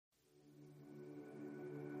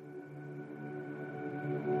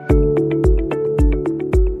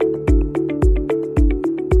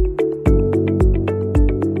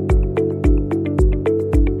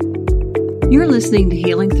You're listening to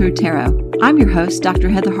Healing Through Tarot. I'm your host, Dr.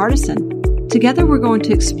 Heather Hardison. Together, we're going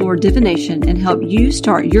to explore divination and help you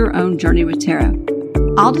start your own journey with tarot.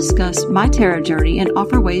 I'll discuss my tarot journey and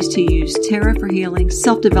offer ways to use tarot for healing,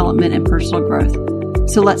 self-development, and personal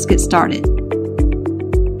growth. So let's get started.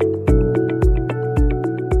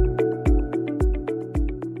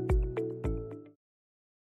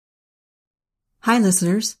 Hi,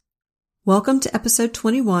 listeners. Welcome to episode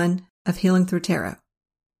 21 of Healing Through Tarot.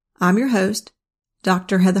 I'm your host,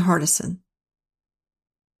 Dr. Heather Hardison.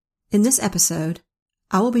 In this episode,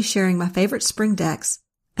 I will be sharing my favorite spring decks,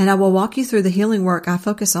 and I will walk you through the healing work I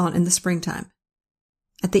focus on in the springtime.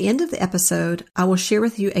 At the end of the episode, I will share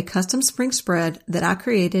with you a custom spring spread that I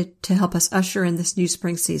created to help us usher in this new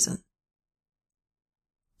spring season.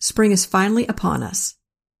 Spring is finally upon us,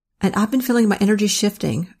 and I've been feeling my energy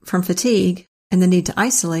shifting from fatigue and the need to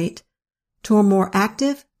isolate to a more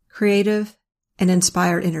active, creative, and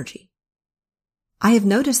inspired energy. I have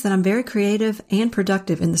noticed that I'm very creative and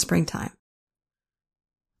productive in the springtime.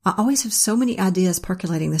 I always have so many ideas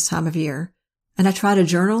percolating this time of year, and I try to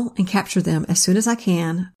journal and capture them as soon as I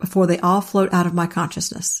can before they all float out of my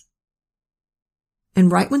consciousness.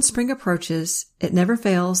 And right when spring approaches, it never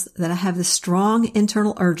fails that I have this strong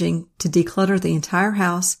internal urging to declutter the entire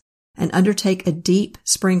house and undertake a deep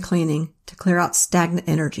spring cleaning to clear out stagnant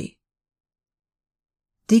energy.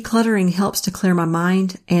 Decluttering helps to clear my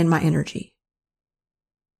mind and my energy.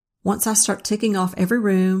 Once I start ticking off every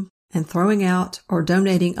room and throwing out or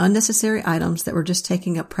donating unnecessary items that were just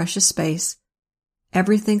taking up precious space,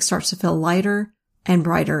 everything starts to feel lighter and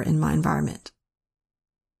brighter in my environment.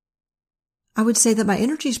 I would say that my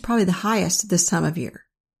energy is probably the highest this time of year.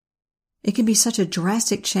 It can be such a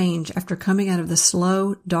drastic change after coming out of the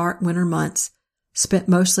slow, dark winter months spent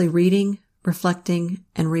mostly reading, reflecting,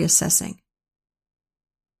 and reassessing.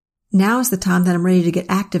 Now is the time that I'm ready to get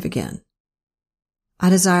active again. I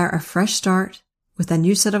desire a fresh start with a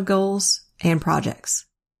new set of goals and projects.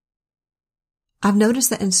 I've noticed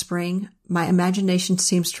that in spring, my imagination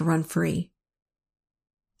seems to run free.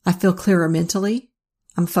 I feel clearer mentally,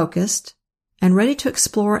 I'm focused, and ready to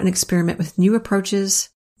explore and experiment with new approaches,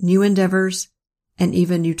 new endeavors, and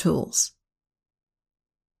even new tools.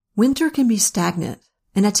 Winter can be stagnant,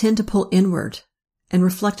 and I tend to pull inward and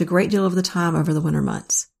reflect a great deal of the time over the winter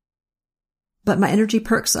months. But my energy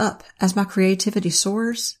perks up as my creativity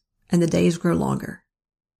soars and the days grow longer.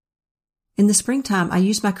 In the springtime, I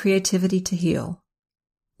use my creativity to heal.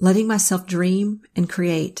 Letting myself dream and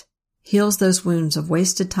create heals those wounds of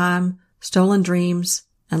wasted time, stolen dreams,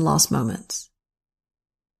 and lost moments.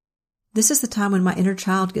 This is the time when my inner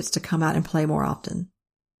child gets to come out and play more often.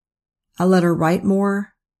 I let her write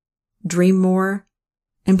more, dream more,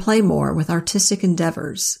 and play more with artistic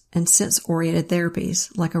endeavors and sense-oriented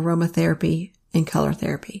therapies like aromatherapy and color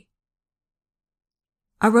therapy.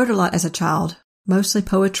 I wrote a lot as a child, mostly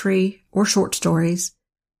poetry or short stories,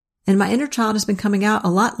 and my inner child has been coming out a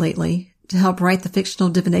lot lately to help write the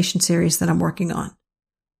fictional divination series that I'm working on.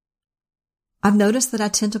 I've noticed that I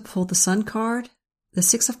tend to pull the Sun card, the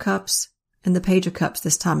Six of Cups, and the Page of Cups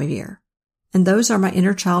this time of year, and those are my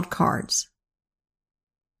inner child cards.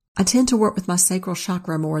 I tend to work with my sacral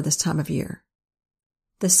chakra more this time of year.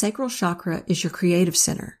 The sacral chakra is your creative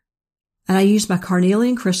center, and I use my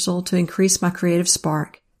carnelian crystal to increase my creative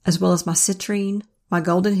spark, as well as my citrine, my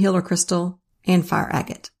golden healer crystal, and fire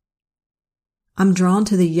agate. I'm drawn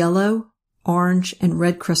to the yellow, orange, and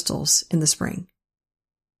red crystals in the spring.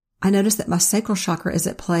 I notice that my sacral chakra is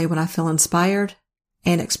at play when I feel inspired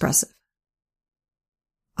and expressive.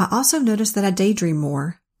 I also notice that I daydream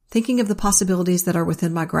more, thinking of the possibilities that are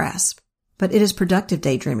within my grasp, but it is productive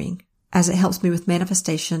daydreaming, as it helps me with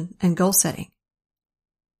manifestation and goal setting.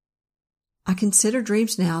 I consider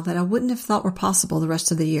dreams now that I wouldn't have thought were possible the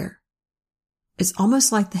rest of the year. It's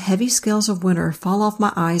almost like the heavy scales of winter fall off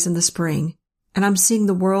my eyes in the spring, and I'm seeing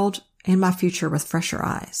the world and my future with fresher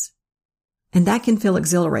eyes. And that can feel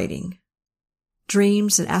exhilarating.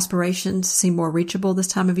 Dreams and aspirations seem more reachable this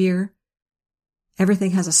time of year.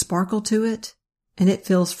 Everything has a sparkle to it, and it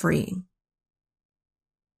feels freeing.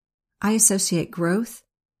 I associate growth,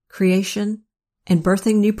 creation, and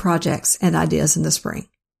birthing new projects and ideas in the spring.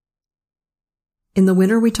 In the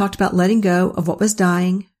winter, we talked about letting go of what was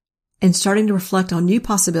dying and starting to reflect on new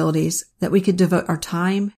possibilities that we could devote our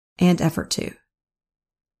time and effort to.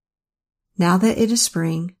 Now that it is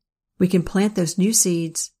spring, we can plant those new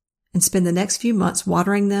seeds and spend the next few months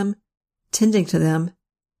watering them, tending to them,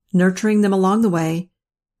 nurturing them along the way,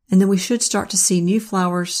 and then we should start to see new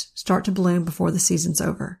flowers start to bloom before the season's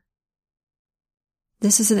over.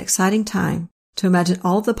 This is an exciting time to imagine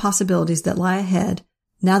all of the possibilities that lie ahead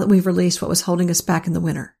now that we've released what was holding us back in the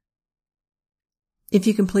winter. If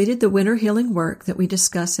you completed the winter healing work that we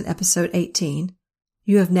discussed in episode 18,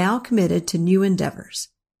 you have now committed to new endeavors,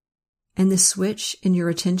 and this switch in your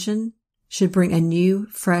attention should bring a new,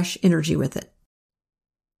 fresh energy with it.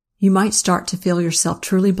 You might start to feel yourself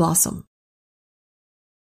truly blossom.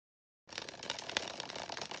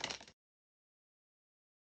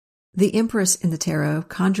 The Empress in the tarot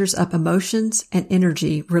conjures up emotions and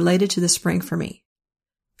energy related to the spring for me.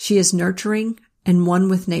 She is nurturing and one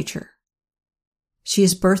with nature. She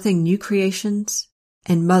is birthing new creations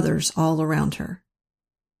and mothers all around her.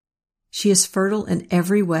 She is fertile in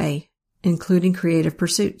every way, including creative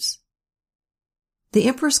pursuits. The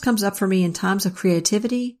Empress comes up for me in times of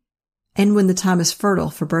creativity and when the time is fertile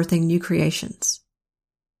for birthing new creations.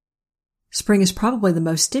 Spring is probably the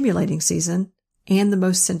most stimulating season and the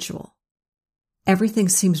most sensual. Everything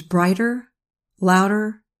seems brighter,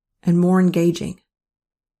 louder, and more engaging.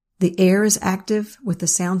 The air is active with the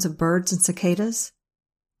sounds of birds and cicadas,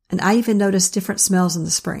 and I even notice different smells in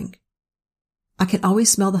the spring. I can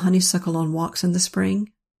always smell the honeysuckle on walks in the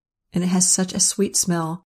spring, and it has such a sweet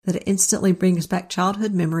smell that it instantly brings back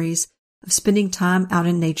childhood memories of spending time out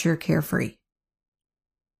in nature carefree.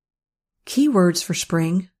 Key words for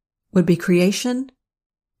spring would be creation,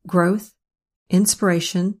 growth,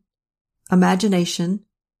 inspiration, imagination,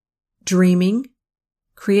 dreaming,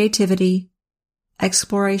 creativity,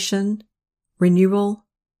 exploration, renewal,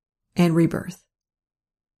 and rebirth.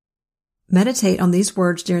 Meditate on these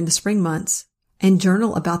words during the spring months and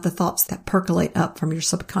journal about the thoughts that percolate up from your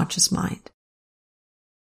subconscious mind.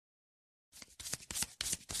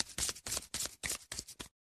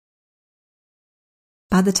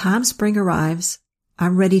 By the time spring arrives,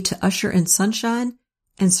 I'm ready to usher in sunshine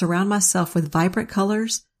and surround myself with vibrant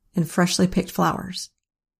colors and freshly picked flowers.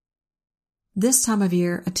 This time of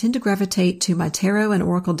year, I tend to gravitate to my tarot and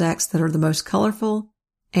oracle decks that are the most colorful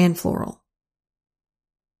and floral.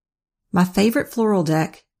 My favorite floral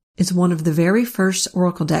deck is one of the very first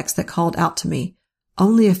oracle decks that called out to me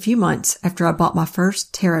only a few months after I bought my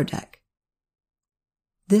first tarot deck.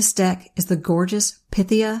 This deck is the gorgeous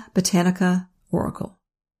Pythia Botanica Oracle.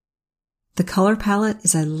 The color palette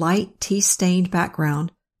is a light tea-stained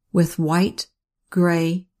background with white,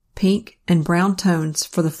 gray, pink, and brown tones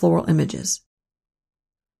for the floral images.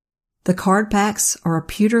 The card backs are a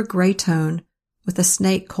pewter gray tone with a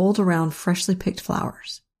snake coiled around freshly picked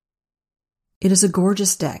flowers. It is a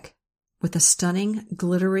gorgeous deck with a stunning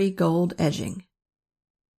glittery gold edging.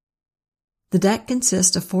 The deck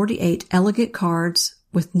consists of 48 elegant cards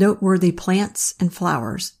with noteworthy plants and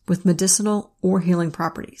flowers with medicinal or healing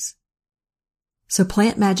properties. So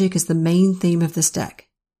plant magic is the main theme of this deck.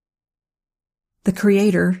 The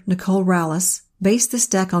creator, Nicole Rallis, based this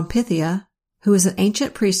deck on Pythia, who is an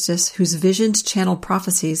ancient priestess whose visions channeled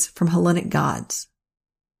prophecies from Hellenic gods.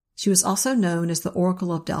 She was also known as the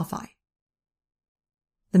Oracle of Delphi.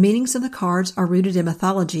 The meanings of the cards are rooted in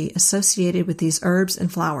mythology associated with these herbs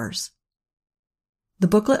and flowers. The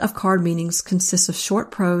booklet of card meanings consists of short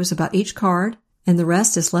prose about each card, and the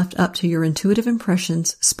rest is left up to your intuitive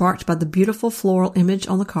impressions sparked by the beautiful floral image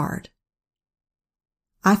on the card.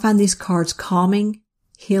 I find these cards calming,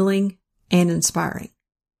 healing, and inspiring.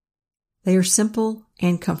 They are simple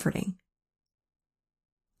and comforting.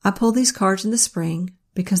 I pull these cards in the spring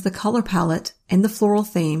because the color palette and the floral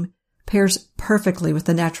theme pairs perfectly with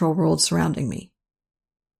the natural world surrounding me.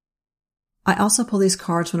 I also pull these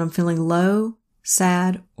cards when I'm feeling low,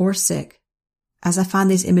 sad, or sick, as I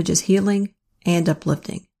find these images healing and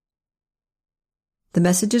uplifting. The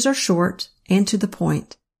messages are short and to the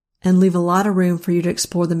point and leave a lot of room for you to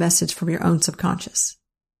explore the message from your own subconscious.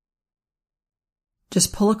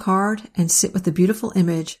 Just pull a card and sit with the beautiful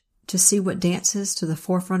image to see what dances to the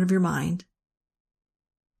forefront of your mind.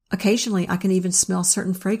 Occasionally, I can even smell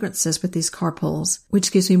certain fragrances with these card pulls,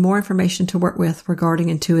 which gives me more information to work with regarding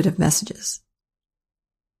intuitive messages.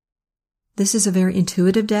 This is a very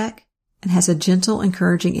intuitive deck and has a gentle,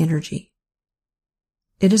 encouraging energy.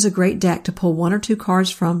 It is a great deck to pull 1 or 2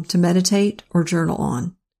 cards from to meditate or journal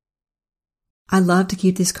on. I love to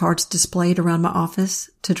keep these cards displayed around my office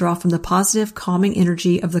to draw from the positive, calming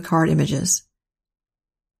energy of the card images.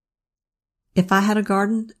 If I had a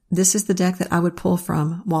garden, this is the deck that I would pull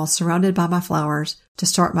from while surrounded by my flowers to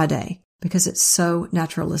start my day because it's so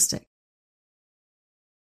naturalistic.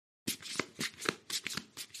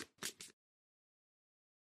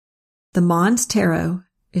 The Mons Tarot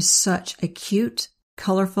is such a cute,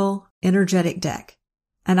 colorful, energetic deck,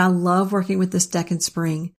 and I love working with this deck in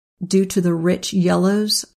spring due to the rich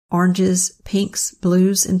yellows, oranges, pinks,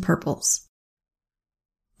 blues, and purples.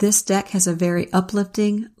 This deck has a very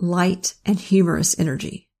uplifting, light, and humorous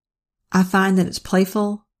energy. I find that it's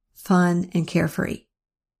playful, fun, and carefree.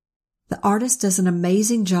 The artist does an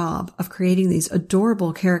amazing job of creating these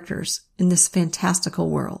adorable characters in this fantastical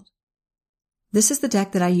world. This is the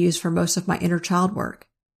deck that I use for most of my inner child work,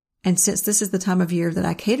 and since this is the time of year that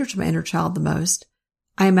I cater to my inner child the most,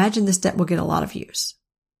 I imagine this deck will get a lot of use.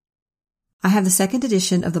 I have the second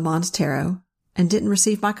edition of the Mons Tarot and didn't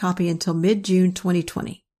receive my copy until mid-June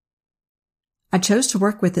 2020. I chose to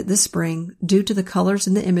work with it this spring due to the colors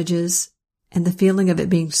in the images and the feeling of it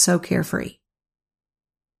being so carefree.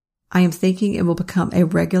 I am thinking it will become a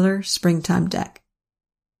regular springtime deck.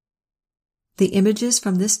 The images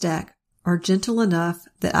from this deck are gentle enough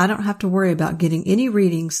that I don't have to worry about getting any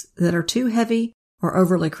readings that are too heavy or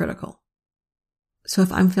overly critical. So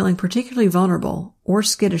if I'm feeling particularly vulnerable or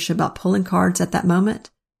skittish about pulling cards at that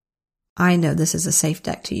moment, I know this is a safe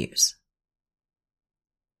deck to use.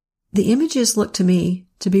 The images look to me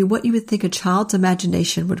to be what you would think a child's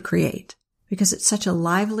imagination would create, because it's such a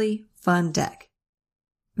lively, fun deck.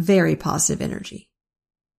 Very positive energy.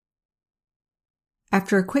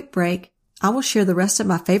 After a quick break, I will share the rest of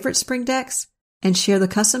my favorite spring decks and share the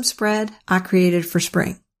custom spread I created for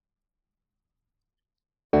spring.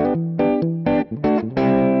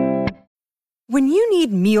 When you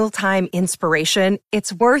need mealtime inspiration,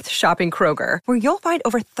 it's worth shopping Kroger, where you'll find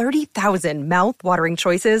over 30,000 mouth-watering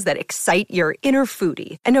choices that excite your inner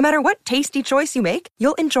foodie. And no matter what tasty choice you make,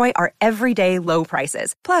 you'll enjoy our everyday low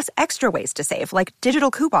prices, plus extra ways to save, like digital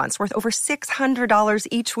coupons worth over $600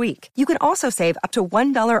 each week. You can also save up to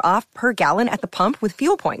 $1 off per gallon at the pump with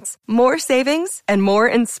fuel points. More savings and more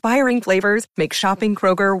inspiring flavors make shopping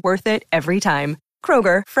Kroger worth it every time.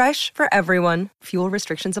 Kroger, fresh for everyone. Fuel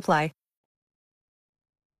restrictions apply.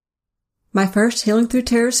 My first Healing Through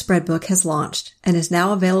Tarot spread book has launched and is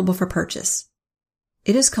now available for purchase.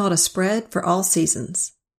 It is called A Spread for All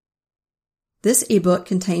Seasons. This ebook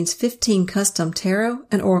contains 15 custom tarot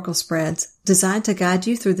and oracle spreads designed to guide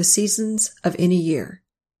you through the seasons of any year.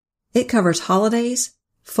 It covers holidays,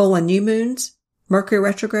 full and new moons, Mercury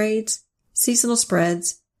retrogrades, seasonal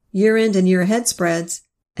spreads, year-end and year-ahead spreads,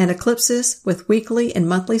 and eclipses with weekly and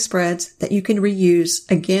monthly spreads that you can reuse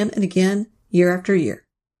again and again, year after year.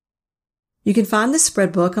 You can find this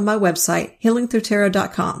spread book on my website,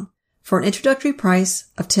 healingthroughtarot.com, for an introductory price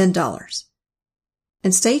of $10.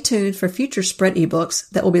 And stay tuned for future spread ebooks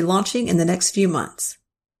that will be launching in the next few months.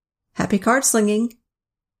 Happy card slinging!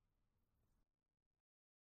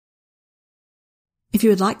 If you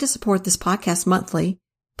would like to support this podcast monthly,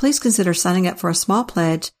 please consider signing up for a small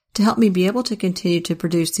pledge to help me be able to continue to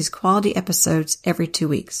produce these quality episodes every 2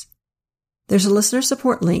 weeks. There's a listener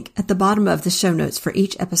support link at the bottom of the show notes for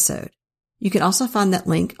each episode. You can also find that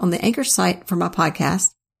link on the Anchor site for my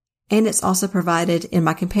podcast, and it's also provided in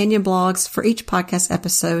my companion blogs for each podcast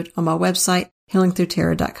episode on my website,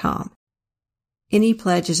 healingthroughtarot.com. Any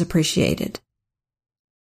pledge is appreciated.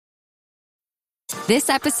 This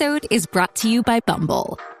episode is brought to you by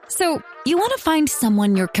Bumble. So, you want to find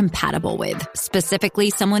someone you're compatible with, specifically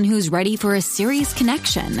someone who's ready for a serious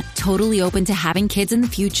connection, totally open to having kids in the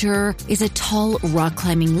future, is a tall,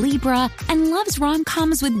 rock-climbing Libra, and loves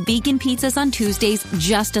rom-coms with vegan pizzas on Tuesdays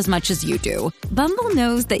just as much as you do. Bumble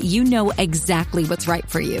knows that you know exactly what's right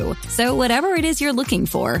for you. So whatever it is you're looking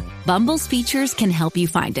for, Bumble's features can help you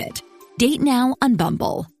find it. Date now on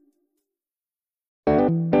Bumble.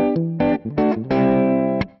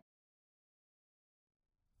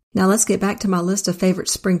 Now let's get back to my list of favorite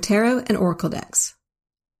spring tarot and oracle decks.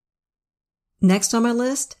 Next on my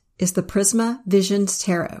list is the Prisma Visions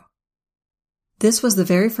Tarot. This was the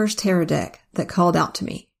very first tarot deck that called out to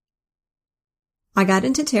me. I got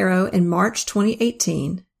into tarot in March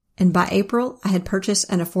 2018, and by April I had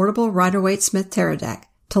purchased an affordable Rider-Waite-Smith tarot deck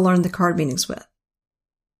to learn the card meanings with.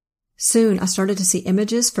 Soon I started to see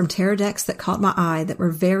images from tarot decks that caught my eye that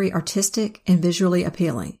were very artistic and visually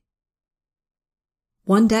appealing.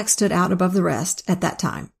 One deck stood out above the rest at that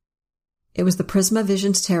time. It was the Prisma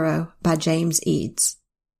Visions Tarot by James Eads.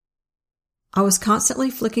 I was constantly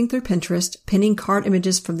flicking through Pinterest, pinning card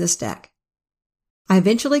images from this deck. I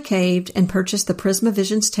eventually caved and purchased the Prisma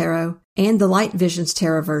Visions Tarot and the Light Visions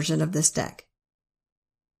Tarot version of this deck.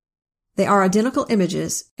 They are identical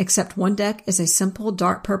images, except one deck is a simple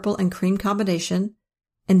dark purple and cream combination,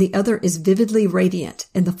 and the other is vividly radiant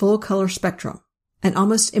in the full color spectrum, an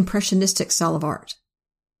almost impressionistic style of art.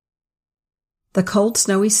 The cold,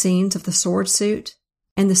 snowy scenes of the sword suit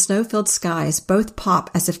and the snow-filled skies both pop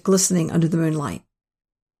as if glistening under the moonlight.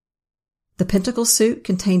 The pentacle suit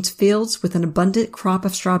contains fields with an abundant crop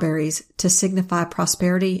of strawberries to signify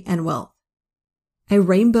prosperity and wealth. A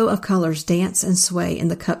rainbow of colors dance and sway in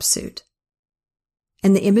the cup suit.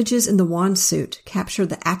 and the images in the wand suit capture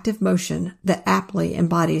the active motion that aptly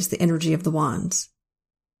embodies the energy of the wands.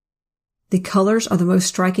 The colors are the most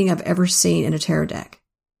striking I've ever seen in a tarot deck.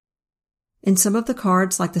 In some of the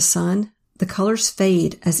cards, like the sun, the colors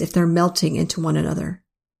fade as if they're melting into one another.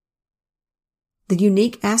 The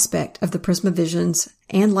unique aspect of the Prismavisions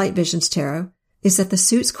and Light Visions tarot is that the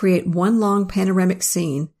suits create one long panoramic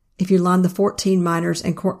scene if you line the 14 minors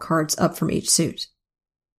and court cards up from each suit.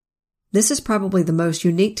 This is probably the most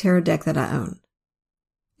unique tarot deck that I own.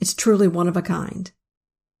 It's truly one of a kind.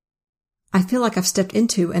 I feel like I've stepped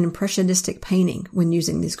into an impressionistic painting when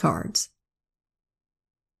using these cards.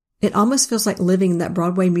 It almost feels like living in that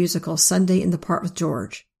Broadway musical Sunday in the Park with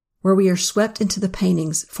George, where we are swept into the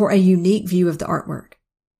paintings for a unique view of the artwork.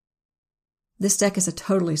 This deck is a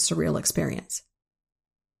totally surreal experience.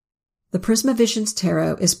 The Prismavisions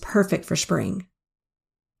Tarot is perfect for spring.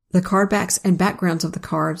 The card backs and backgrounds of the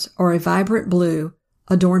cards are a vibrant blue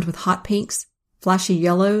adorned with hot pinks, flashy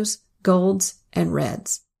yellows, golds, and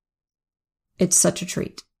reds. It's such a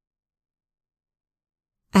treat.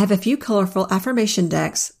 I have a few colorful affirmation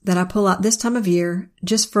decks that I pull out this time of year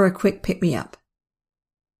just for a quick pick-me-up.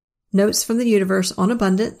 Notes from the Universe on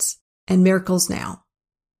Abundance and Miracles Now.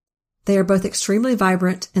 They are both extremely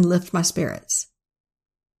vibrant and lift my spirits.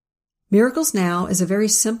 Miracles Now is a very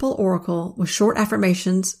simple oracle with short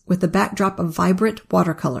affirmations with the backdrop of vibrant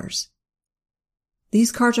watercolors.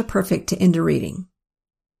 These cards are perfect to end a reading.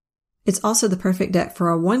 It's also the perfect deck for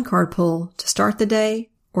a one-card pull to start the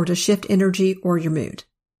day or to shift energy or your mood.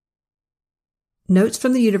 Notes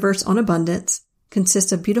from the Universe on Abundance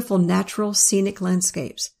consist of beautiful natural scenic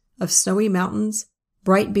landscapes of snowy mountains,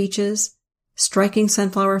 bright beaches, striking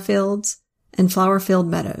sunflower fields, and flower-filled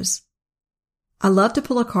meadows. I love to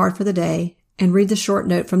pull a card for the day and read the short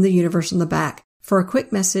note from the universe on the back for a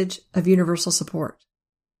quick message of universal support.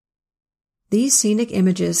 These scenic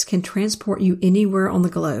images can transport you anywhere on the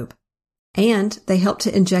globe, and they help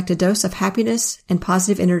to inject a dose of happiness and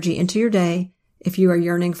positive energy into your day if you are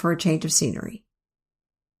yearning for a change of scenery.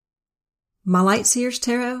 My Lightseers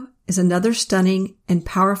Tarot is another stunning and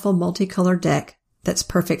powerful multicolored deck that's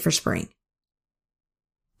perfect for spring.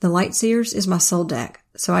 The Lightseers is my soul deck,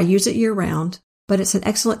 so I use it year-round, but it's an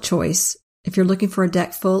excellent choice if you're looking for a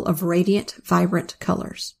deck full of radiant, vibrant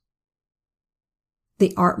colors.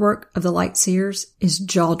 The artwork of the Lightseers is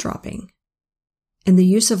jaw-dropping, and the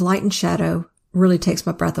use of light and shadow really takes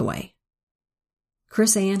my breath away.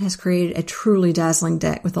 Chris Ann has created a truly dazzling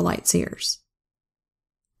deck with the Lightseers.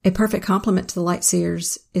 A perfect complement to the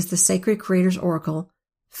Lightseers is the Sacred Creators Oracle,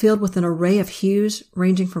 filled with an array of hues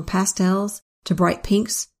ranging from pastels to bright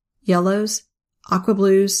pinks, yellows, aqua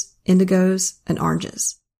blues, indigos, and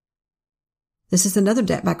oranges. This is another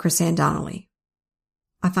deck by Chris Ann Donnelly.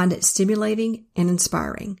 I find it stimulating and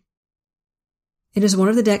inspiring. It is one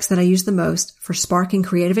of the decks that I use the most for sparking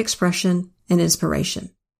creative expression and inspiration.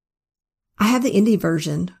 I have the indie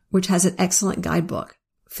version, which has an excellent guidebook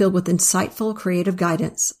filled with insightful creative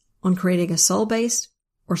guidance on creating a soul-based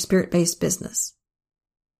or spirit-based business.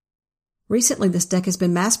 Recently, this deck has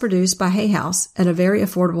been mass-produced by Hay House at a very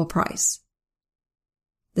affordable price.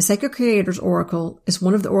 The Sacred Creators Oracle is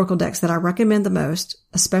one of the oracle decks that I recommend the most,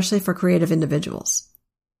 especially for creative individuals.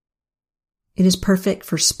 It is perfect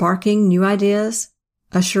for sparking new ideas,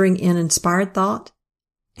 ushering in inspired thought,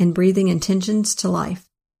 and breathing intentions to life.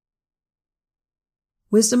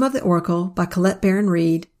 Wisdom of the Oracle by Colette Baron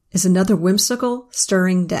Reid is another whimsical,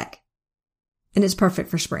 stirring deck, and it's perfect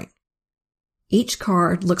for spring. Each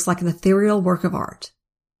card looks like an ethereal work of art.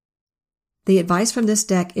 The advice from this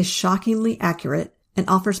deck is shockingly accurate and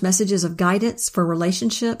offers messages of guidance for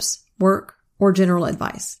relationships, work, or general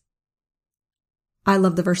advice. I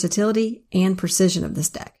love the versatility and precision of this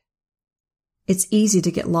deck. It's easy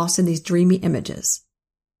to get lost in these dreamy images.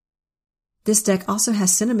 This deck also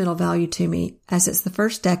has sentimental value to me, as it's the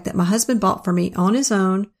first deck that my husband bought for me on his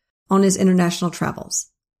own on his international travels.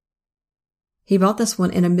 He bought this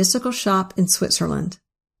one in a mystical shop in Switzerland,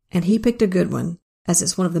 and he picked a good one, as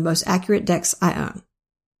it's one of the most accurate decks I own.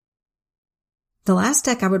 The last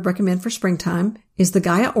deck I would recommend for springtime is the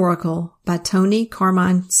Gaia Oracle by Toni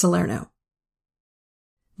Carmine Salerno.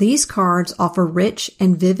 These cards offer rich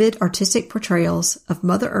and vivid artistic portrayals of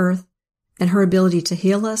Mother Earth and her ability to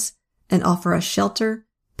heal us and offer us shelter,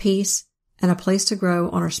 peace, and a place to grow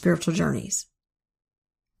on our spiritual journeys.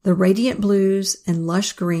 The radiant blues and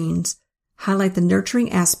lush greens highlight the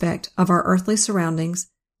nurturing aspect of our earthly surroundings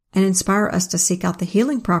and inspire us to seek out the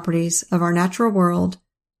healing properties of our natural world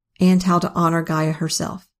and how to honor Gaia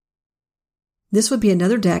herself. This would be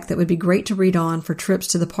another deck that would be great to read on for trips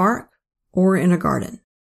to the park or in a garden.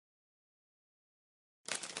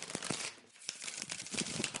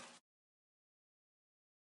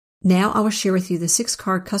 Now I will share with you the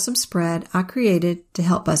 6-card custom spread I created to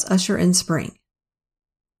help us usher in spring.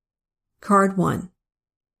 Card 1.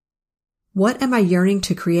 What am I yearning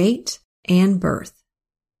to create and birth?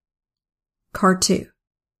 Card 2.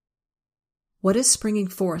 What is springing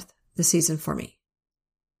forth this season for me?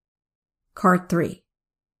 Card 3.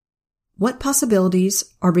 What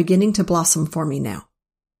possibilities are beginning to blossom for me now?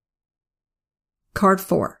 Card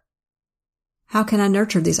 4. How can I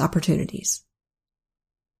nurture these opportunities?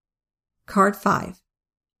 Card 5.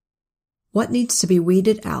 What needs to be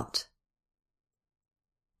weeded out?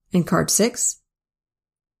 And card 6.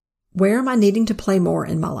 Where am I needing to play more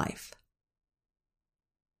in my life?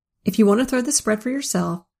 If you want to throw the spread for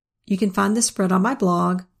yourself, you can find the spread on my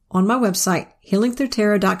blog, on my website,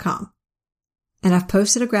 healingthroughtarot.com. And I've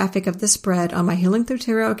posted a graphic of the spread on my Healing Through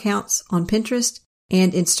Tarot accounts on Pinterest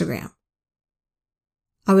and Instagram.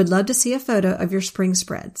 I would love to see a photo of your spring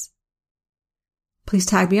spreads. Please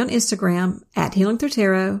tag me on Instagram at Healing Through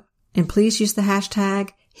Tarot, and please use the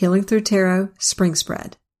hashtag Healing Through Tarot Spring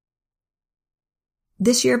Spread.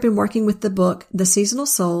 This year I've been working with the book The Seasonal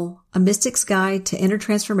Soul, A Mystic's Guide to Inner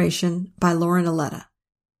Transformation by Lauren Aletta.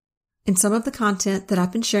 And some of the content that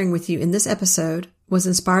I've been sharing with you in this episode was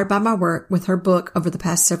inspired by my work with her book over the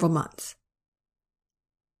past several months.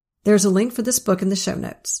 There's a link for this book in the show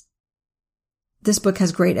notes. This book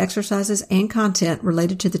has great exercises and content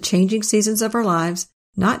related to the changing seasons of our lives,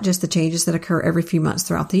 not just the changes that occur every few months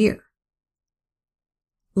throughout the year.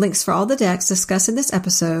 Links for all the decks discussed in this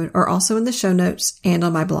episode are also in the show notes and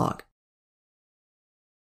on my blog.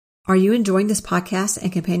 Are you enjoying this podcast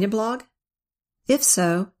and companion blog? If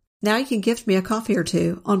so, now you can gift me a coffee or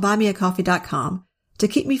two on buymeacoffee.com to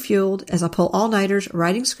keep me fueled as I pull all-nighters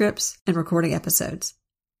writing scripts and recording episodes.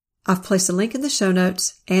 I've placed a link in the show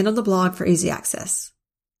notes and on the blog for easy access.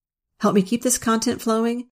 Help me keep this content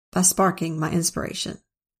flowing by sparking my inspiration.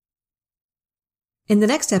 In the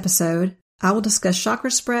next episode, I will discuss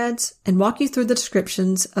chakra spreads and walk you through the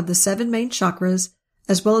descriptions of the 7 main chakras,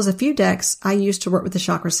 as well as a few decks I use to work with the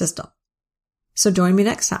chakra system. So join me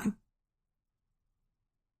next time.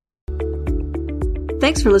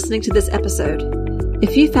 Thanks for listening to this episode.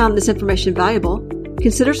 If you found this information valuable,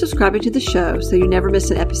 consider subscribing to the show so you never miss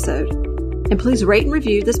an episode. And please rate and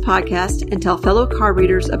review this podcast and tell fellow card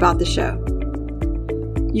readers about the show.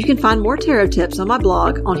 You can find more tarot tips on my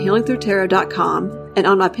blog on healingthroughtarot.com and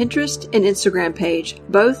on my Pinterest and Instagram page,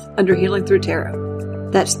 both under Healing Through Tarot.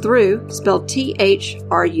 That's through, spelled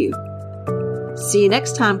T-H-R-U. See you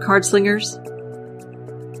next time, card slingers.